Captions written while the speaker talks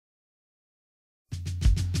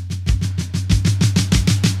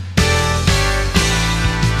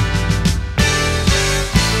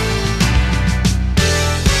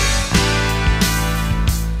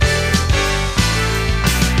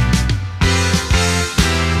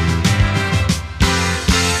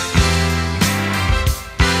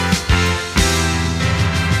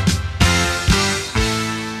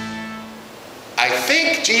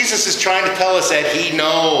Jesus is trying to tell us that he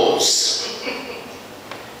knows.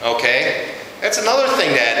 Okay? That's another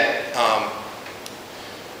thing that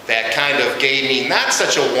that kind of gave me not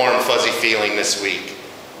such a warm, fuzzy feeling this week,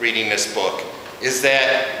 reading this book, is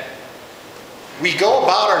that we go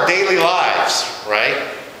about our daily lives,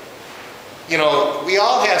 right? You know, we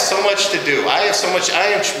all have so much to do. I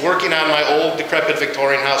am working on my old decrepit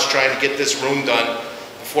Victorian house trying to get this room done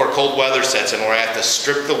before cold weather sets in, where I have to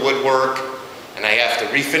strip the woodwork and I have to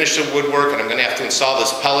refinish the woodwork, and I'm going to have to install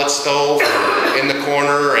this pellet stove in the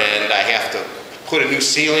corner, and I have to put a new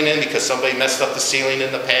ceiling in because somebody messed up the ceiling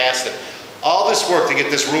in the past. And all this work to get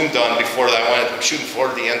this room done before I'm shooting for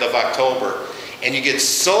the end of October. And you get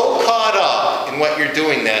so caught up in what you're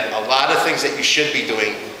doing that a lot of things that you should be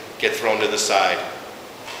doing get thrown to the side.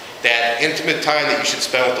 That intimate time that you should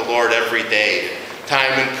spend with the Lord every day,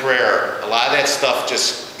 time in prayer, a lot of that stuff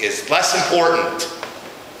just is less important,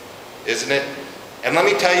 isn't it? And let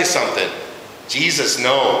me tell you something, Jesus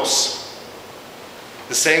knows.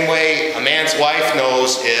 The same way a man's wife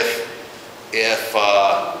knows if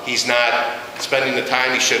he's not spending the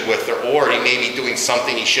time he should with her, or he may be doing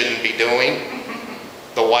something he shouldn't be doing.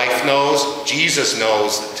 The wife knows. Jesus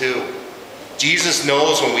knows too. Jesus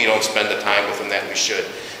knows when we don't spend the time with him that we should.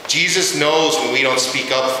 Jesus knows when we don't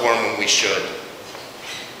speak up for him when we should.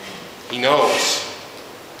 He knows.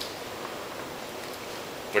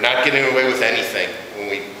 We're not getting away with anything when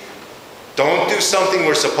we don't do something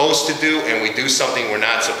we're supposed to do and we do something we're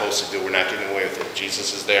not supposed to do. We're not getting away with it.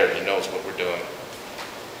 Jesus is there. He knows what we're doing.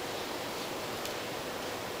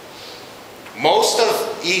 Most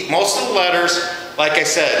of the letters, like I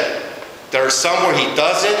said, there are some where he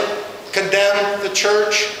doesn't condemn the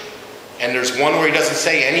church, and there's one where he doesn't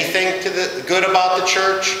say anything to the good about the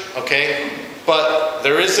church, okay? But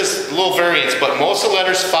there is this little variance, but most of the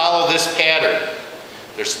letters follow this pattern.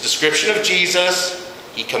 There's a description of Jesus.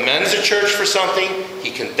 He commends the church for something.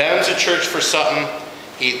 He condemns the church for something.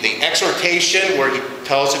 The exhortation where he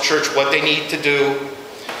tells the church what they need to do,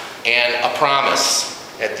 and a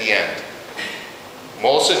promise at the end.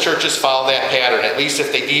 Most of the churches follow that pattern. At least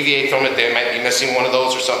if they deviate from it, they might be missing one of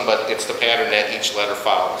those or something, but it's the pattern that each letter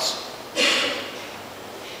follows.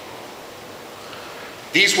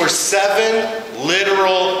 These were 7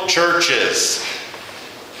 literal churches.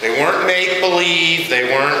 They weren't make-believe. They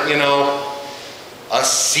weren't, you know, a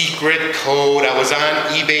secret code. I was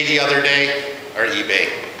on eBay the other day, or eBay,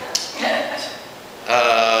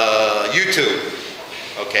 YouTube,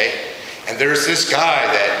 okay? And there's this guy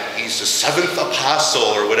that he's the 7th apostle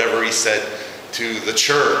or whatever he said to the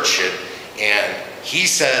church. And he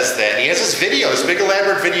says that, he has this video, this big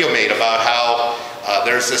elaborate video made about how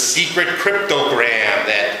there's a secret cryptogram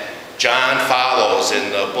that John follows in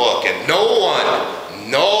the book. And no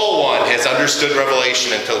one has understood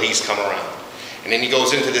Revelation until he's come around. And then he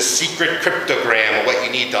goes into this secret cryptogram of what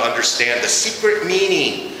you need to understand, the secret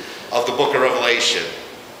meaning of the book of Revelation.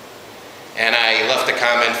 And I left a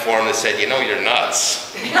comment for him that said, you know, you're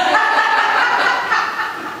nuts.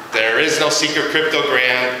 There is no secret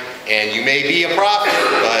cryptogram, and you may be a prophet,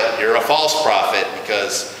 but you're a false prophet,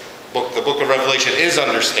 because the book of Revelation is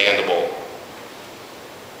understandable.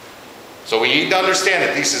 So we need to understand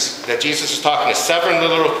that Jesus is talking to 7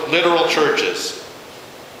 literal churches.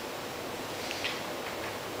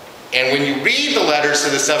 And when you read the letters to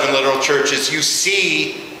the 7 literal churches, you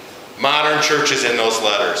see modern churches in those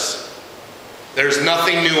letters. There's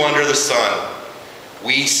nothing new under the sun.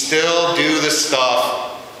 We still do the stuff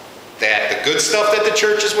the good stuff that the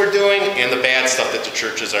churches were doing and the bad stuff that the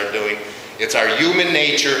churches are doing. It's our human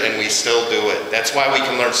nature, and we still do it. That's why we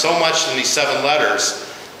can learn so much from these 7 letters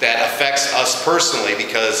that affects us personally,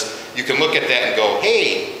 because you can look at that and go,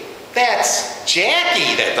 hey, that's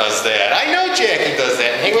Jackie that does that. I know Jackie does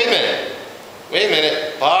that. And hey, wait a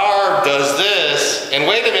minute. Barb does this. And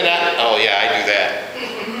wait a minute. Oh yeah, I do that.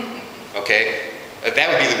 Okay? That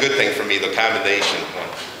would be the good thing for me, the commendation one.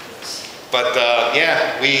 But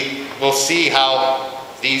yeah, we will see how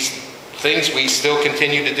these things we still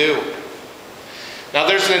continue to do. Now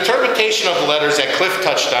there's an interpretation of the letters that Cliff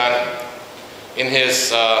touched on in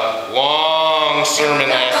his long sermon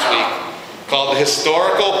last week, called the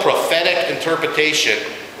historical prophetic interpretation,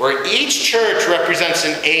 where each church represents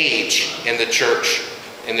an age in the church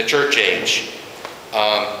age.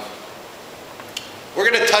 We're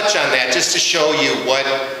going to touch on that just to show you what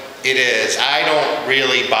it is. I don't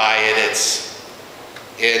really buy it.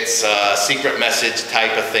 It's a secret message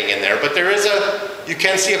type of thing in there, but you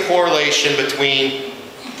can see a correlation between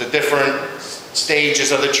the different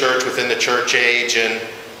stages of the church within the church age, and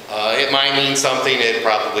it might mean something, it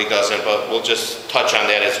probably doesn't, but we'll just touch on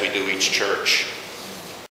that as we do each church.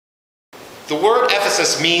 The word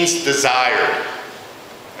Ephesus means desired.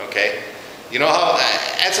 Okay? You know how,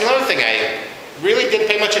 that's another thing I really didn't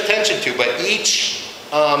pay much attention to, but each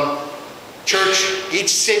church, each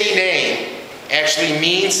city name actually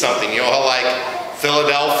means something. You know how like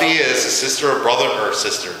Philadelphia is a sister of brother, or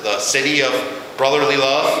sister, the city of brotherly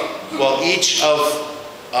love? Well, each of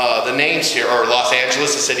the names here, or Los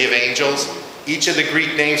Angeles, the city of angels, each of the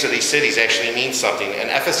Greek names of these cities actually means something, and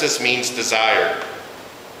Ephesus means desired.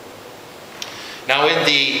 Now in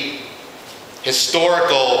the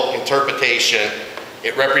historical interpretation,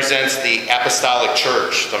 it represents the apostolic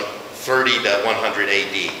church from 30 to 100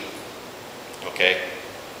 AD. Okay?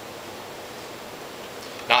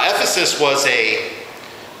 Now Ephesus was a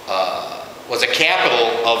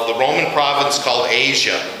capital of the Roman province called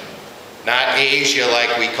Asia. Not Asia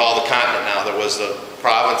like we call the continent now. There was a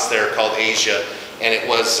province there called Asia, and it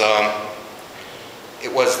was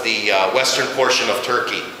the western portion of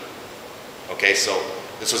Turkey. Okay, so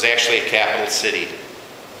this was actually a capital city.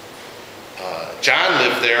 John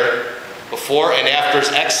lived there before and after his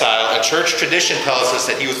exile, and church tradition tells us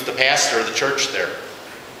that he was the pastor of the church there.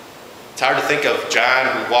 It's hard to think of John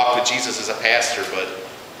who walked with Jesus as a pastor, but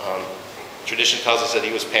tradition tells us that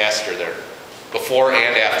he was pastor there before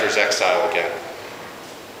and after his exile again.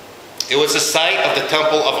 It was the site of the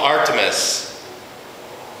temple of Artemis,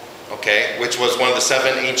 okay, which was one of the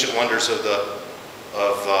 7 ancient wonders of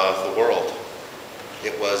the world.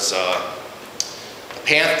 It was the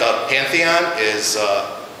Pantheon is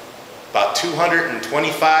about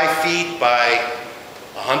 225 feet by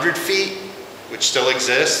 100 feet, which still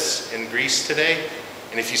exists in Greece today.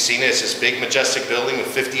 And if you've seen it, it's this big majestic building with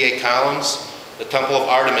 58 columns. The Temple of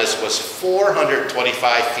Artemis was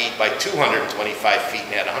 425 feet by 225 feet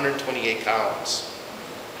and had 128 columns.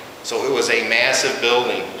 So it was a massive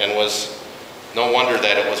building, and was no wonder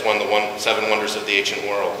that it was one of the 7 wonders of the ancient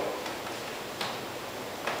world.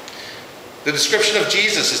 The description of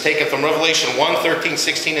Jesus is taken from Revelation 1, 13,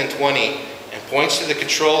 16, and 20 and points to the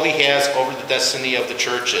control he has over the destiny of the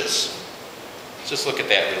churches. Let's just look at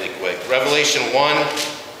that really quick. Revelation 1,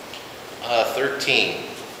 13.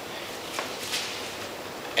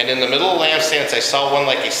 And in the middle of the lampstands I saw one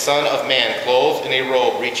like a son of man, clothed in a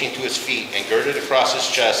robe reaching to his feet, and girded across his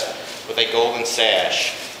chest with a golden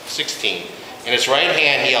sash. 16. In his right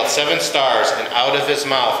hand he held 7 stars, and out of his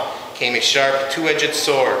mouth came a sharp 2-edged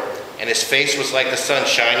sword, and his face was like the sun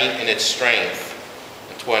shining in its strength.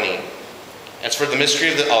 And 20. As for the mystery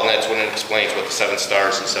of the... Oh, and that's when it explains what the 7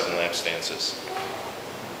 stars and 7 lampstands is.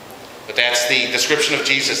 But that's the description of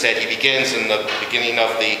Jesus that he begins in the beginning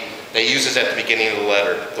of the... That he uses at the beginning of the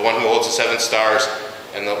letter. The one who holds the 7 stars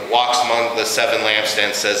and walks among the 7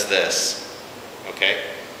 lampstands says this. Okay?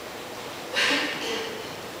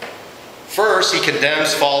 First, he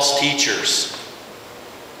condemns false teachers.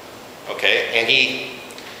 Okay? And he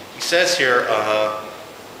says here,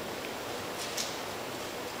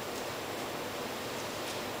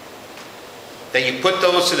 that you put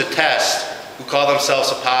those to the test who call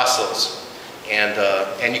themselves apostles, and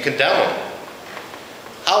you condemn them.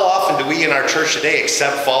 How often do we in our church today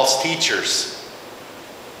accept false teachers?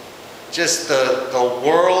 Just the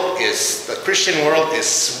Christian world is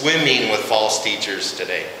swimming with false teachers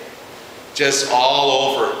today. Just all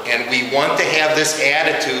over. And we want to have this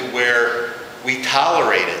attitude where we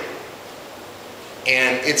tolerate it.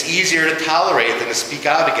 And it's easier to tolerate it than to speak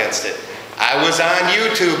out against it. I was on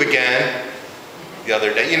YouTube again the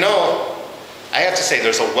other day. You know, I have to say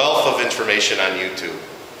there's a wealth of information on YouTube.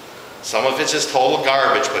 Some of it's just total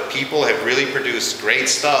garbage, but people have really produced great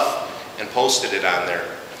stuff and posted it on there.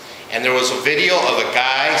 And there was a video of a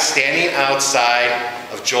guy standing outside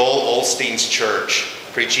of Joel Osteen's church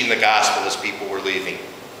preaching the gospel as people were leaving.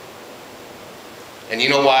 And you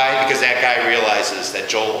know why? Because that guy realizes that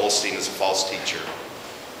Joel Osteen is a false teacher.